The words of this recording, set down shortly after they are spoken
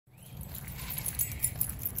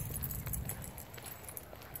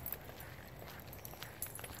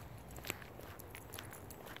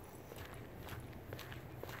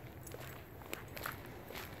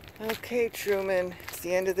Okay, Truman, it's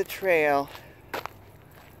the end of the trail.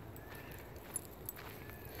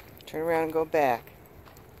 Turn around and go back.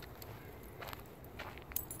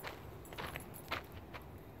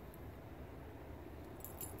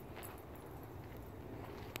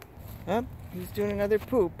 Oh, he's doing another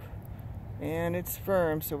poop. And it's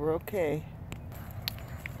firm, so we're okay.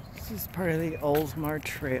 This is part of the Oldsmar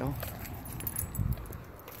Trail.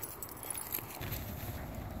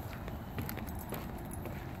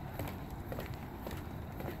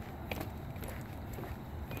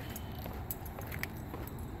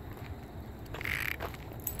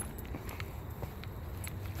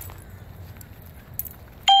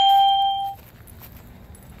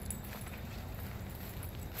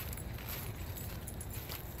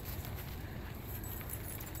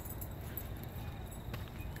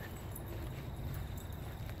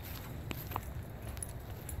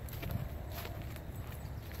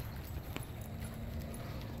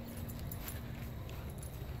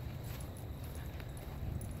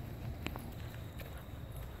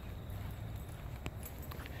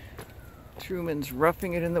 Truman's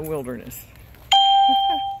roughing it in the wilderness.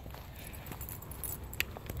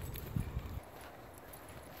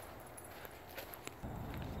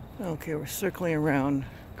 Okay, we're circling around,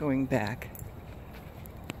 going back.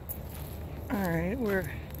 Alright,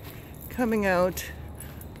 we're coming out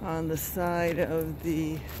on the side of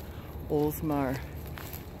the Oldsmar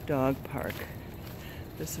Dog Park.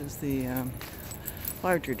 This is the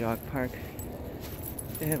larger dog park.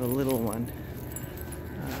 They have a little one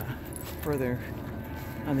further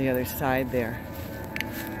on the other side there.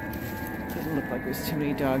 Doesn't look like there's too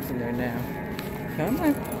many dogs in there now. Come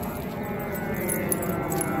on.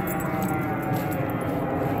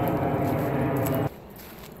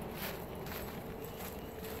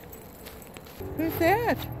 Who's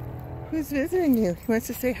that? Who's visiting you? He wants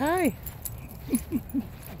to say hi.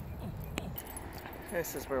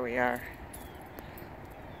 This is where we are.